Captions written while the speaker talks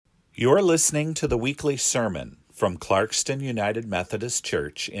You're listening to the weekly sermon from Clarkston United Methodist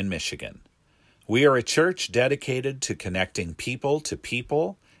Church in Michigan. We are a church dedicated to connecting people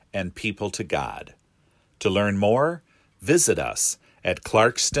and people to God. To learn more, visit us at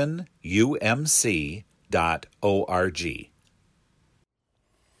clarkstonumc.org.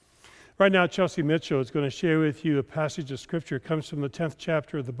 Right now, Chelsea Mitchell is going to share with you a passage of Scripture. It comes from the 10th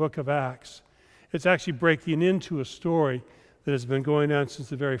chapter of the book of Acts. It's actually breaking into a story that has been going on since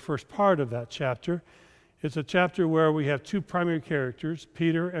the very first part of that chapter. It's a chapter where we have two primary characters,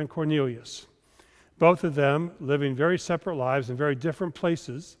 Peter and Cornelius. Both of them living very separate lives in very different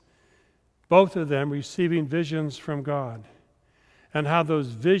places. Both of them receiving visions from God. And how those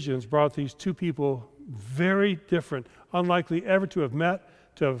visions brought these two people very different, unlikely ever to have met,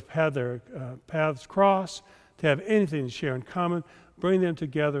 to have had their paths cross, to have anything to share in common, bring them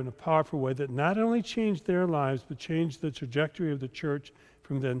together in a powerful way that not only changed their lives, but changed the trajectory of the church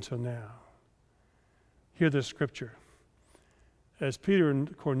from then till now. Hear this scripture. As Peter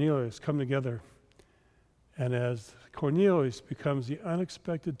and Cornelius come together, and as Cornelius becomes the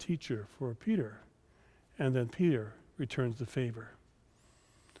unexpected teacher for Peter, and then Peter returns the favor.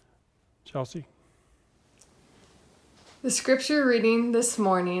 Chelsea? The scripture reading this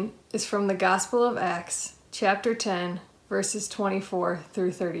morning is from the Gospel of Acts, chapter 10, verses 24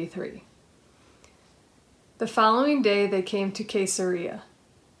 through 33. The following day they came to Caesarea.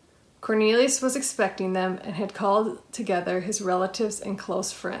 Cornelius was expecting them and had called together his relatives and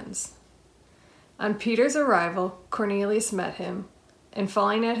close friends. On Peter's arrival, Cornelius met him, and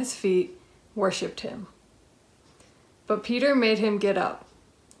falling at his feet, worshipped him. But Peter made him get up,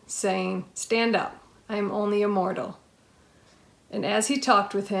 saying, "Stand up, I am only a mortal." And as he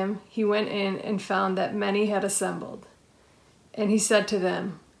talked with him, he went in and found that many had assembled. And he said to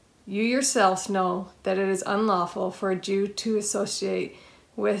them, "You yourselves know that it is unlawful for a Jew to associate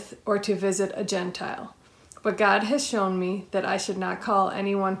with or to visit a Gentile. But God has shown me that I should not call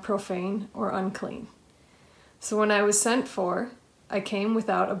anyone profane or unclean. So when I was sent for, I came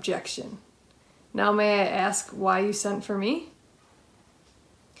without objection. Now may I ask why you sent for me?"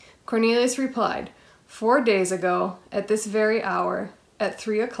 Cornelius replied, 4 days ago, at this very hour, at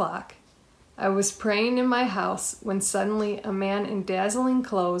 3:00, I was praying in my house when suddenly a man in dazzling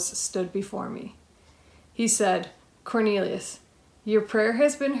clothes stood before me. He said, "Cornelius, your prayer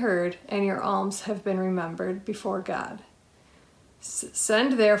has been heard and your alms have been remembered before God.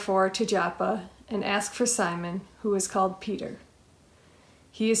 Send therefore to Joppa and ask for Simon, who is called Peter.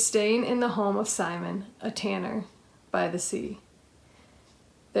 He is staying in the home of Simon, a tanner, by the sea."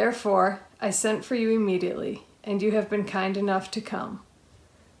 Therefore, I sent for you immediately, and you have been kind enough to come.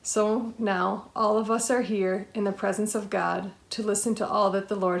 So now all of us are here in the presence of God to listen to all that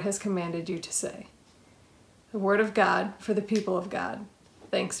the Lord has commanded you to say. The word of God for the people of God.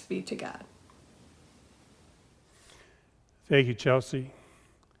 Thanks be to God. Thank you, Chelsea.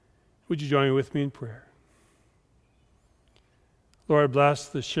 Would you join me with me in prayer? Lord, bless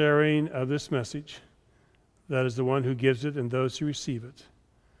the sharing of this message. That is the one who gives it and those who receive it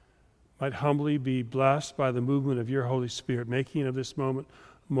might humbly be blessed by the movement of your Holy Spirit, making of this moment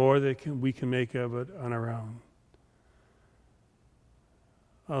more than we can make of it on our own.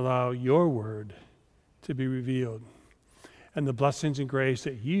 Allow your word to be revealed, and the blessings and grace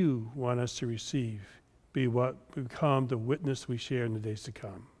that you want us to receive be what become the witness we share in the days to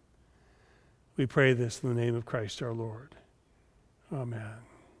come. We pray this in the name of Christ our Lord. Amen.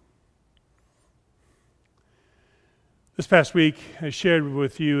 This past week, I shared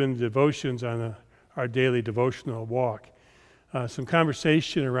with you in the devotions on our daily devotional walk some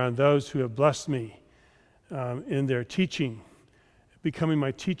conversation around those who have blessed me in their teaching, becoming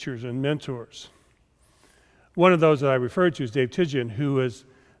my teachers and mentors. One of those that I referred to is Dave Tidgeon, who is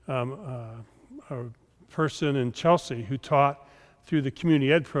a person in Chelsea who taught through the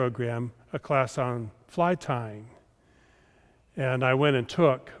community ed program a class on fly tying. And I went and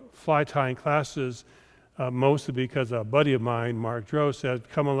took fly tying classes mostly because a buddy of mine, Mark Drow, said,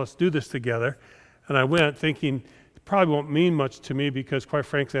 "Come on, let's do this together." And I went thinking, it probably won't mean much to me because, quite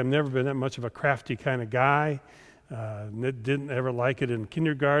frankly, I've never been that much of a crafty kind of guy. Didn't ever like it in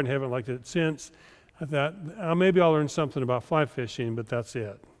kindergarten, haven't liked it since. I thought, maybe I'll learn something about fly fishing, but that's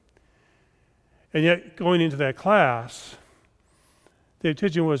it. And yet, going into that class, Dave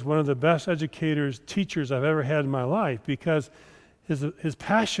Tidgeon was one of the best educators, teachers I've ever had in my life because his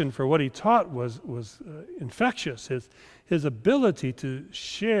passion for what he taught was infectious. His ability to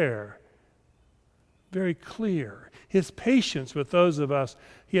share, very clear. His patience with those of us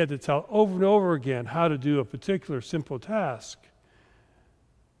he had to tell over and over again how to do a particular simple task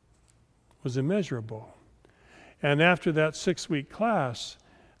was immeasurable. And after that 6-week class,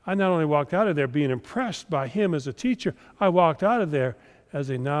 I not only walked out of there being impressed by him as a teacher, I walked out of there as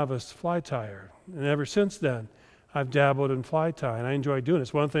a novice fly tyer. And ever since then, I've dabbled in fly tie, and I enjoy doing it.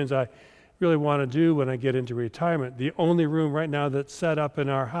 It's one of the things I really want to do when I get into retirement. The only room right now that's set up in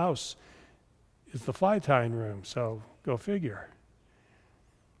our house is the fly tying room, so go figure.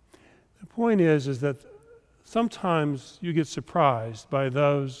 The point is that sometimes you get surprised by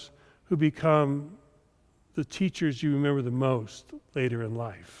those who become the teachers you remember the most later in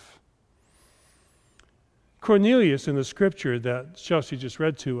life. Cornelius in the scripture that Chelsea just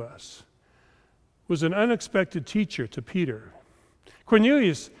read to us was an unexpected teacher to Peter.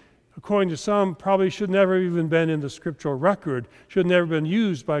 Cornelius, according to some, probably should never have even been in the scriptural record, should never have been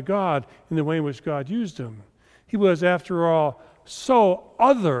used by God in the way in which God used him. He was, after all, so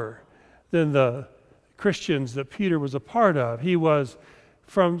other than the Christians that Peter was a part of. He was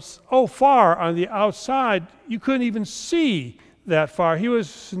from so far on the outside, you couldn't even see that far. He was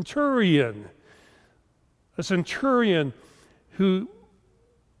a centurion who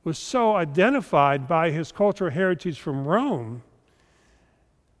was so identified by his cultural heritage from Rome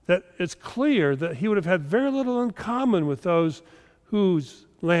that it's clear that he would have had very little in common with those whose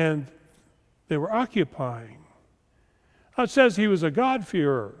land they were occupying. Now, it says he was a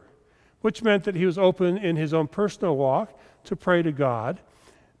God-fearer, which meant that he was open in his own personal walk to pray to God,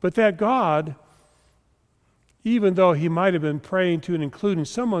 but that God, even though he might have been praying to and including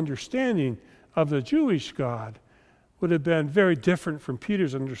some understanding of the Jewish God, would have been very different from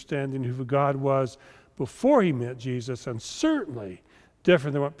Peter's understanding of who God was before he met Jesus, and certainly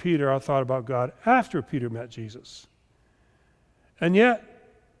different than what Peter thought about God after Peter met Jesus. And yet,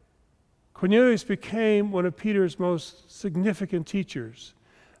 Cornelius became one of Peter's most significant teachers.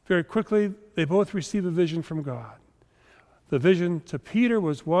 Very quickly, they both received a vision from God. The vision to Peter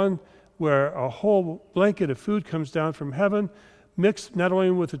was one where a whole blanket of food comes down from heaven, mixed not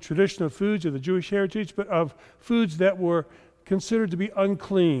only with the traditional foods of the Jewish heritage, but of foods that were considered to be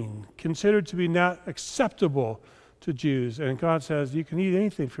unclean, considered to be not acceptable to Jews. And God says, you can eat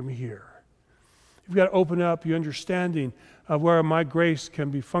anything from here. You've got to open up your understanding of where my grace can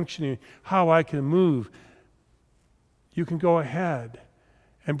be functioning, how I can move. You can go ahead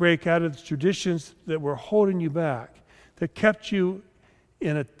and break out of the traditions that were holding you back, that kept you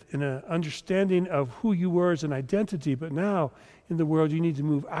in an understanding of who you were as an identity. But now in the world, you need to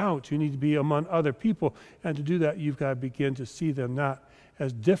move out. You need to be among other people. And to do that, you've got to begin to see them not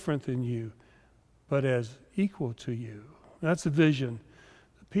as different than you, but as equal to you. That's the vision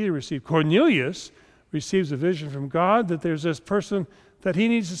that Peter received. Cornelius receives a vision from God that there's this person that he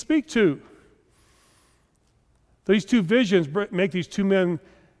needs to speak to. These two visions make these two men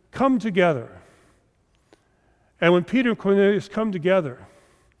come together. And when Peter and Cornelius come together,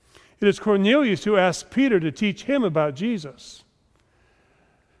 it is Cornelius who asks Peter to teach him about Jesus.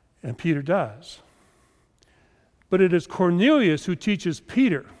 And Peter does. But it is Cornelius who teaches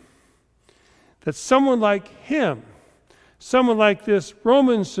Peter that someone like him, someone like this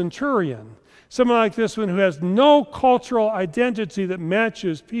Roman centurion, someone like this one who has no cultural identity that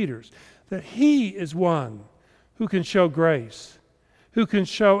matches Peter's, that he is one who can show grace, who can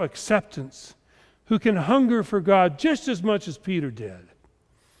show acceptance, who can hunger for God just as much as Peter did.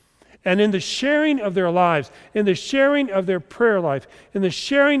 And in the sharing of their lives, in the sharing of their prayer life, in the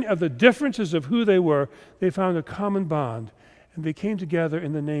sharing of the differences of who they were, they found a common bond, and they came together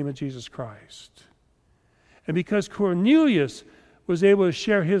in the name of Jesus Christ. And because Cornelius was able to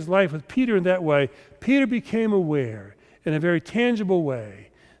share his life with Peter in that way, Peter became aware in a very tangible way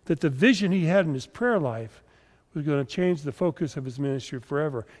that the vision he had in his prayer life was going to change the focus of his ministry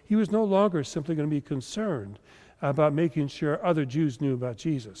forever. He was no longer simply going to be concerned about making sure other Jews knew about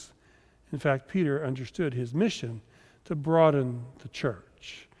Jesus. In fact, Peter understood his mission to broaden the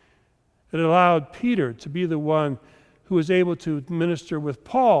church. It allowed Peter to be the one who was able to minister with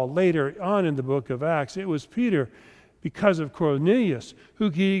Paul later on in the book of Acts. It was Peter, because of Cornelius, who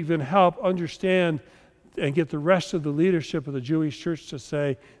could even help understand and get the rest of the leadership of the Jewish church to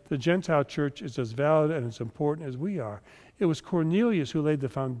say the Gentile church is as valid and as important as we are. It was Cornelius who laid the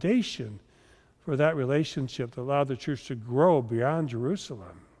foundation for that relationship that allowed the church to grow beyond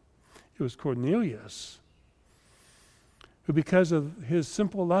Jerusalem. It was Cornelius who, because of his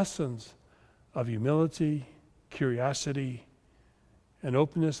simple lessons of humility, curiosity, and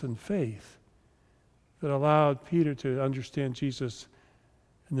openness and faith, that allowed Peter to understand Jesus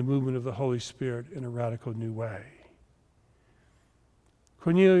and the movement of the Holy Spirit in a radical new way.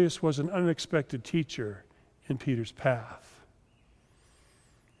 Cornelius was an unexpected teacher in Peter's path.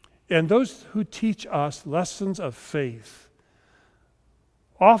 And those who teach us lessons of faith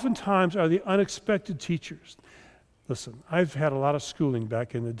oftentimes are the unexpected teachers. Listen, I've had a lot of schooling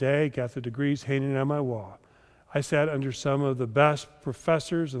back in the day, got the degrees hanging on my wall. I sat under some of the best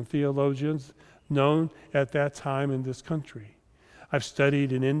professors and theologians known at that time in this country. I've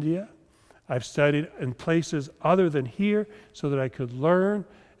studied in India. I've studied in places other than here so that I could learn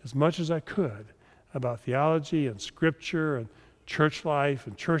as much as I could about theology and scripture and church life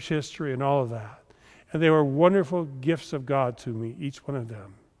and church history and all of that. And they were wonderful gifts of God to me, each one of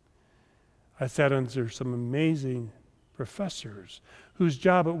them. I sat under some amazing professors whose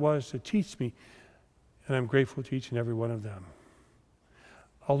job it was to teach me, and I'm grateful to each and every one of them.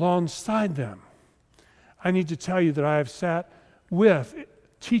 Alongside them, I need to tell you that I have sat with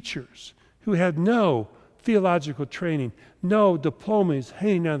teachers who had no theological training, no diplomas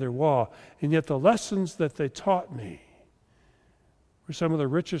hanging on their wall, and yet the lessons that they taught me were some of the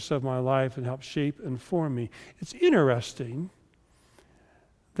richest of my life and helped shape and form me. It's interesting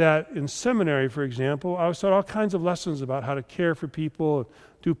that in seminary, for example, I was taught all kinds of lessons about how to care for people,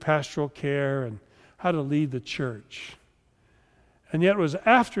 do pastoral care, and how to lead the church. And yet it was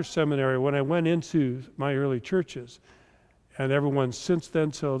after seminary when I went into my early churches, and everyone since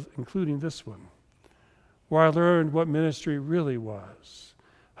then, till including this one, where I learned what ministry really was,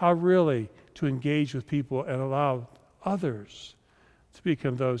 how really to engage with people and allow others to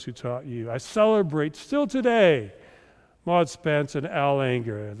become those who taught you. I celebrate still today Maud Spence and Al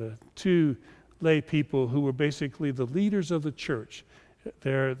Anger, the two lay people who were basically the leaders of the church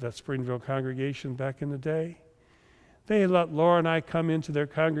there, that Springville congregation back in the day. They let Laura and I come into their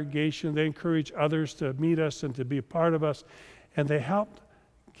congregation. They encouraged others to meet us and to be a part of us. And they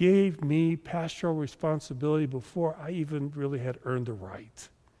gave me pastoral responsibility before I even really had earned the right.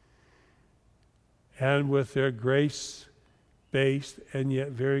 And with their grace-based and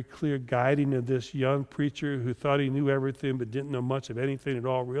yet very clear guiding of this young preacher who thought he knew everything but didn't know much of anything at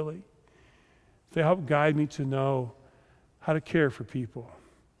all, really, they helped guide me to know how to care for people,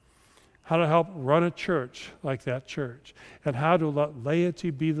 how to help run a church like that church, and how to let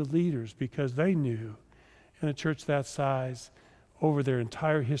laity be the leaders, because they knew in a church that size, over their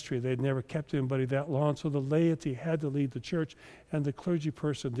entire history, they'd never kept anybody that long, so the laity had to lead the church, and the clergy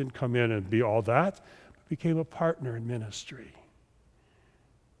person didn't come in and be all that, but became a partner in ministry.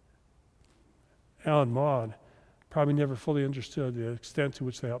 Al and Maud probably never fully understood the extent to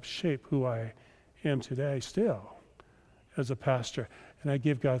which they helped shape who I am today still as a pastor. And I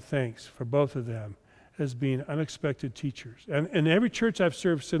give God thanks for both of them as being unexpected teachers. And in every church I've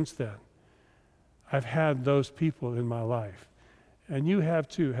served since then, I've had those people in my life. And you have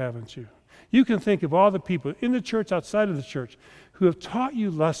too, haven't you? You can think of all the people in the church, outside of the church, who have taught you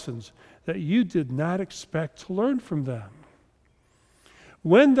lessons that you did not expect to learn from them.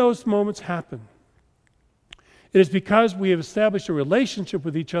 When those moments happen, it is because we have established a relationship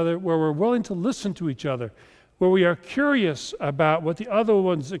with each other where we're willing to listen to each other, where we are curious about what the other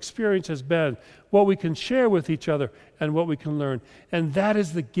one's experience has been, what we can share with each other, and what we can learn. And that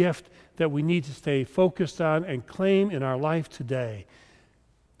is the gift that we need to stay focused on and claim in our life today.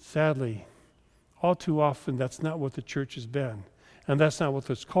 Sadly, all too often, that's not what the church has been. And that's not what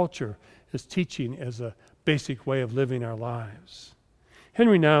this culture is teaching as a basic way of living our lives.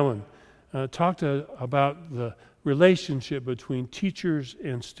 Henry Nouwen talked about the relationship between teachers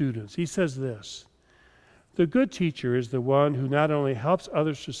and students. He says this: the good teacher is the one who not only helps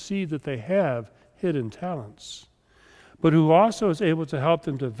others to see that they have hidden talents, but who also is able to help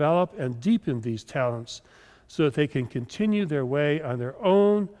them develop and deepen these talents so that they can continue their way on their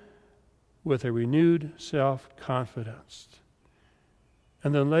own with a renewed self-confidence.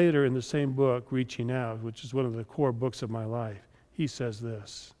 And then later in the same book, Reaching Out, which is one of the core books of my life, he says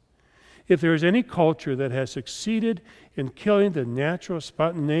this: if there is any culture that has succeeded in killing the natural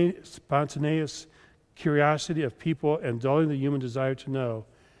spontaneous curiosity of people and dulling the human desire to know,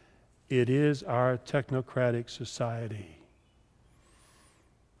 it is our technocratic society.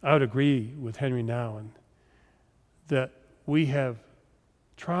 I would agree with Henry Nouwen that we have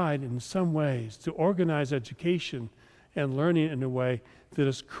tried in some ways to organize education and learning in a way that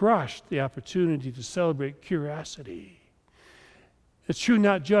has crushed the opportunity to celebrate curiosity. It's true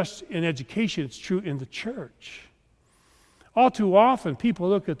not just in education, it's true in the church. All too often, people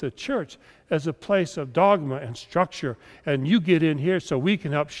look at the church as a place of dogma and structure, and you get in here so we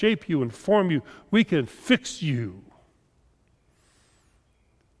can help shape you and form you. We can fix you.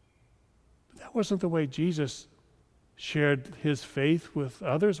 But that wasn't the way Jesus shared his faith with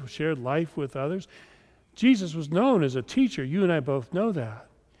others, shared life with others. Jesus was known as a teacher. You and I both know that.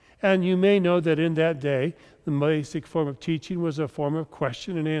 And you may know that in that day, the basic form of teaching was a form of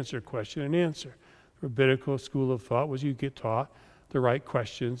question and answer, question and answer. Rabbinical school of thought was you get taught the right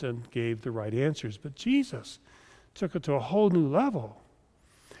questions and gave the right answers. But Jesus took it to a whole new level.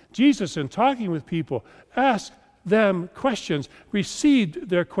 Jesus, in talking with people, asked them questions, received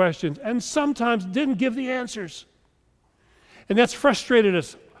their questions, and sometimes didn't give the answers. And that's frustrated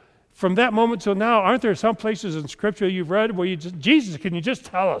us from that moment till now. Aren't there some places in Scripture you've read where Jesus, can you just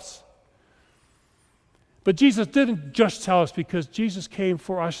tell us? But Jesus didn't just tell us, because Jesus came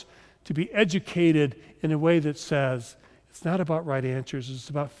for us to be educated in a way that says it's not about right answers, it's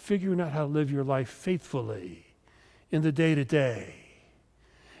about figuring out how to live your life faithfully in the day-to-day.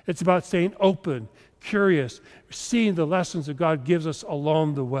 It's about staying open, curious, seeing the lessons that God gives us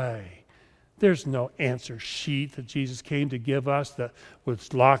along the way. There's no answer sheet that Jesus came to give us that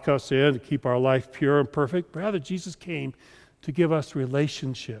would lock us in to keep our life pure and perfect. Rather, Jesus came to give us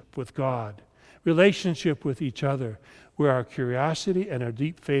relationship with God, relationship with each other, where our curiosity and our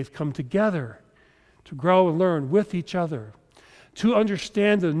deep faith come together to grow and learn with each other, to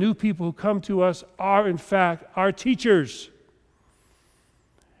understand the new people who come to us are, in fact, our teachers.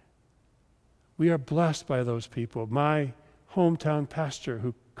 We are blessed by those people. My hometown pastor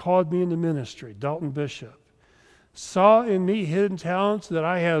who called me into ministry, Dalton Bishop, saw in me hidden talents that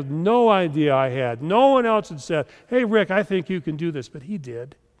I had no idea I had. No one else had said, hey, Rick, I think you can do this, but he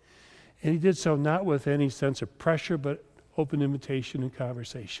did. And he did so not with any sense of pressure, but open invitation and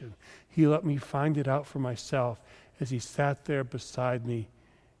conversation. He let me find it out for myself as he sat there beside me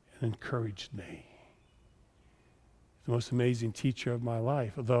and encouraged me. The most amazing teacher of my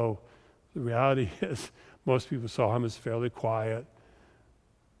life, although the reality is most people saw him as fairly quiet,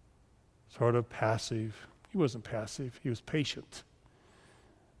 sort of passive. He wasn't passive. He was patient.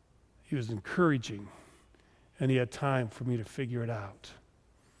 He was encouraging, and he had time for me to figure it out.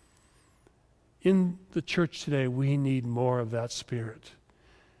 In the church today, we need more of that spirit.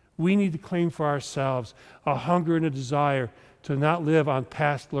 We need to claim for ourselves a hunger and a desire to not live on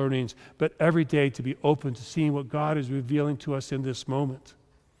past learnings, but every day to be open to seeing what God is revealing to us in this moment.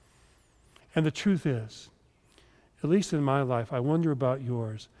 And the truth is, at least in my life, I wonder about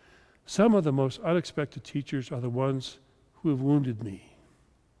yours, some of the most unexpected teachers are the ones who have wounded me.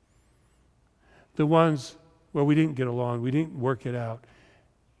 The ones where we didn't get along, we didn't work it out.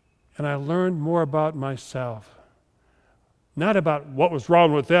 And I learned more about myself. Not about what was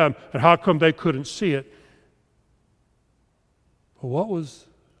wrong with them and how come they couldn't see it, but what was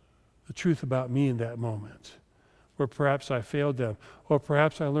the truth about me in that moment, where perhaps I failed them, or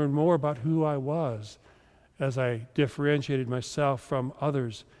perhaps I learned more about who I was as I differentiated myself from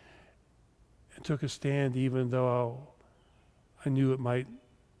others and took a stand even though I knew it might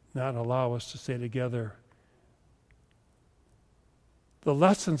not allow us to stay together. The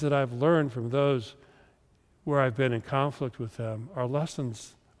lessons that I've learned from those where I've been in conflict with them are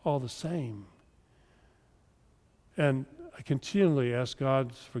lessons all the same. And I continually ask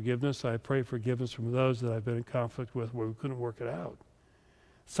God's forgiveness. I pray forgiveness from those that I've been in conflict with where we couldn't work it out.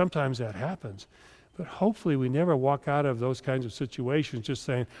 Sometimes that happens. But hopefully we never walk out of those kinds of situations just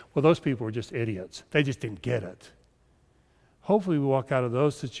saying, well, those people were just idiots. They just didn't get it. Hopefully we walk out of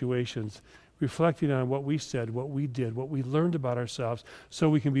those situations reflecting on what we said, what we did, what we learned about ourselves, so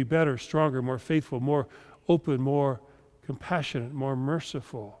we can be better, stronger, more faithful, more open, more compassionate, more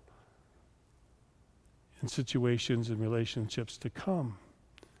merciful in situations and relationships to come.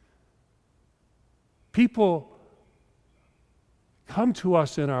 People come to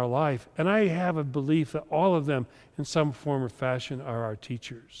us in our life, and I have a belief that all of them, in some form or fashion, are our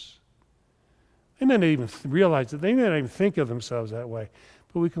teachers. They may not even realize it. They may not even think of themselves that way,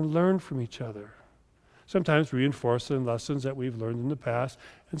 but we can learn from each other. Sometimes reinforcing lessons that we've learned in the past,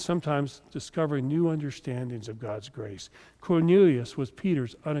 and sometimes discovering new understandings of God's grace. Cornelius was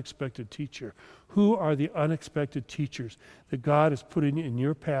Peter's unexpected teacher. Who are the unexpected teachers that God is putting in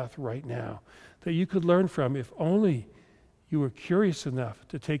your path right now that you could learn from if only you were curious enough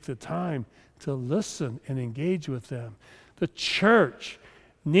to take the time to listen and engage with them? The church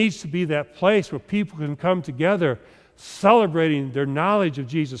needs to be that place where people can come together celebrating their knowledge of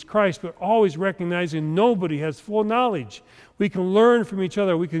Jesus Christ, but always recognizing nobody has full knowledge. We can learn from each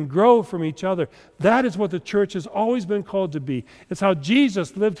other. We can grow from each other. That is what the church has always been called to be. It's how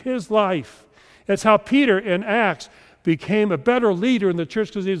Jesus lived his life. It's how Peter in Acts became a better leader in the church,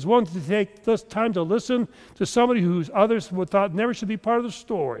 because he was one to take this time to listen to somebody who others would thought never should be part of the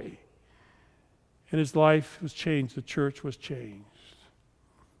story. And his life was changed. The church was changed.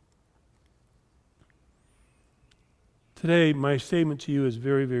 Today, my statement to you is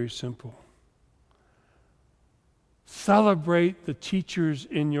very, very simple. Celebrate the teachers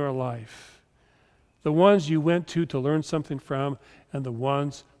in your life, the ones you went to learn something from, and the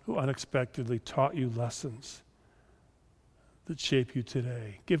ones who unexpectedly taught you lessons that shape you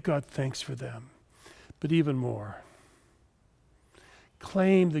today. Give God thanks for them. But even more,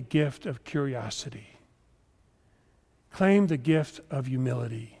 claim the gift of curiosity. Claim the gift of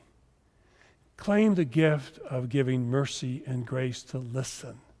humility. Claim the gift of giving mercy and grace to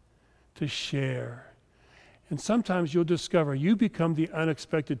listen, to share. And sometimes you'll discover you become the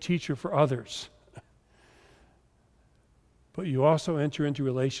unexpected teacher for others. But you also enter into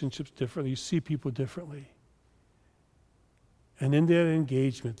relationships differently. You see people differently. And in that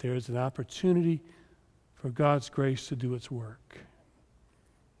engagement, there is an opportunity for God's grace to do its work.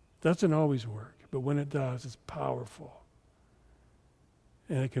 It doesn't always work, but when it does, it's powerful.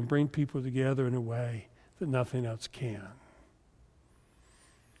 And it can bring people together in a way that nothing else can.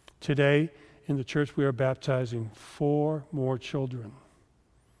 Today, in the church, we are baptizing 4 more children.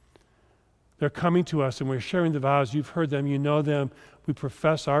 They're coming to us and we're sharing the vows. You've heard them, you know them. We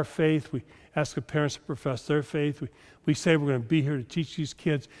profess our faith. We ask the parents to profess their faith. We say we're going to be here to teach these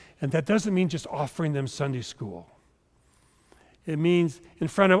kids. And that doesn't mean just offering them Sunday school. It means in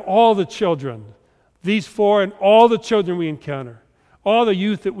front of all the children, these 4 and all the children we encounter, all the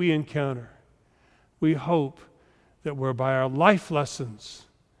youth that we encounter, we hope that we're by our life lessons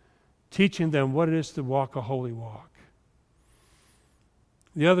teaching them what it is to walk a holy walk.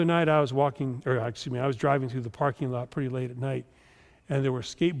 The other night I was driving through the parking lot pretty late at night, and there were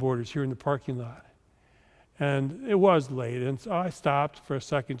skateboarders here in the parking lot. And it was late, and so I stopped for a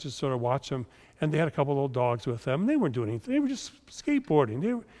second to sort of watch them, and they had a couple of little dogs with them, and they weren't doing anything. They were just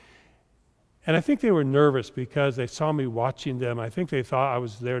skateboarding. And I think they were nervous because they saw me watching them. I think they thought I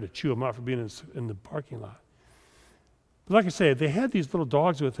was there to chew them up for being in the parking lot. But like I say, they had these little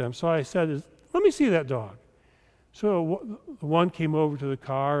dogs with them, so I said, let me see that dog. So one came over to the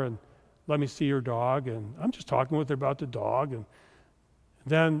car and let me see your dog, and I'm just talking with her about the dog. And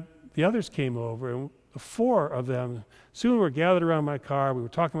then the others came over, and the 4 of them soon were gathered around my car. We were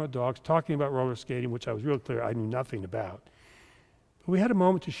talking about dogs, talking about roller skating, which I was real clear I knew nothing about. But we had a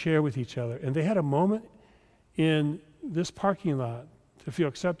moment to share with each other, and they had a moment in this parking lot to feel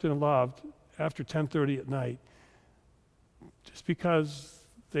accepted and loved after 10:30 at night, just because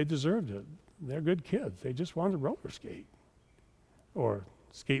they deserved it. They're good kids. They just wanted to roller skate or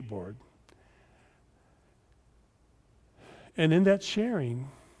skateboard. And in that sharing,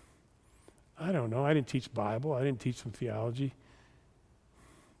 I don't know, I didn't teach Bible, I didn't teach them theology,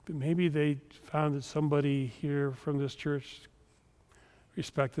 but maybe they found that somebody here from this church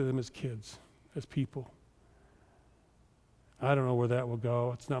respected them as kids, as people. I don't know where that will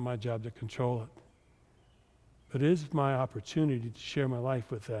go. It's not my job to control it. But it is my opportunity to share my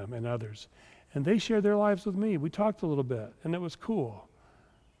life with them and others. And they shared their lives with me. We talked a little bit, and it was cool.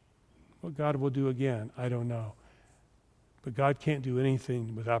 What God will do again, I don't know. But God can't do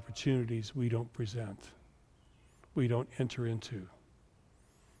anything with opportunities we don't present, we don't enter into.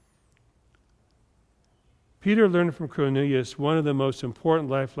 Peter learned from Cornelius one of the most important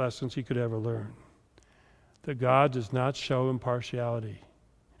life lessons he could ever learn, that God does not show partiality,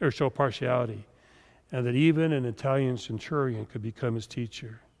 and that even an Italian centurion could become his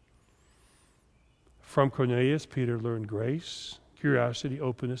teacher. From Cornelius, Peter learned grace, curiosity,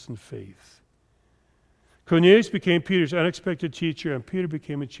 openness, and faith. Cornelius became Peter's unexpected teacher, and Peter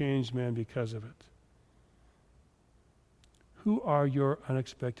became a changed man because of it. Who are your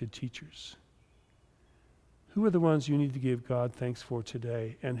unexpected teachers? Who are the ones you need to give God thanks for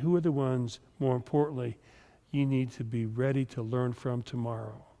today? And who are the ones, more importantly, you need to be ready to learn from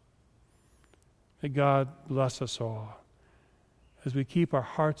tomorrow? May God bless us all as we keep our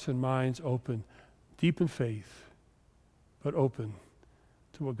hearts and minds open, deep in faith, but open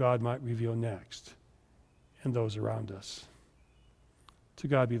to what God might reveal next and those around us. To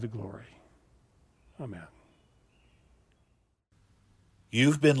God be the glory. Amen.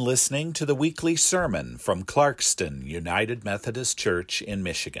 You've been listening to the weekly sermon from Clarkston United Methodist Church in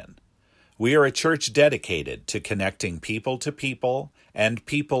Michigan. We are a church dedicated to connecting people to people and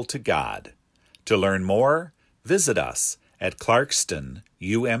people to God. To learn more, visit us at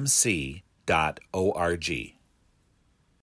clarkstonumc.org.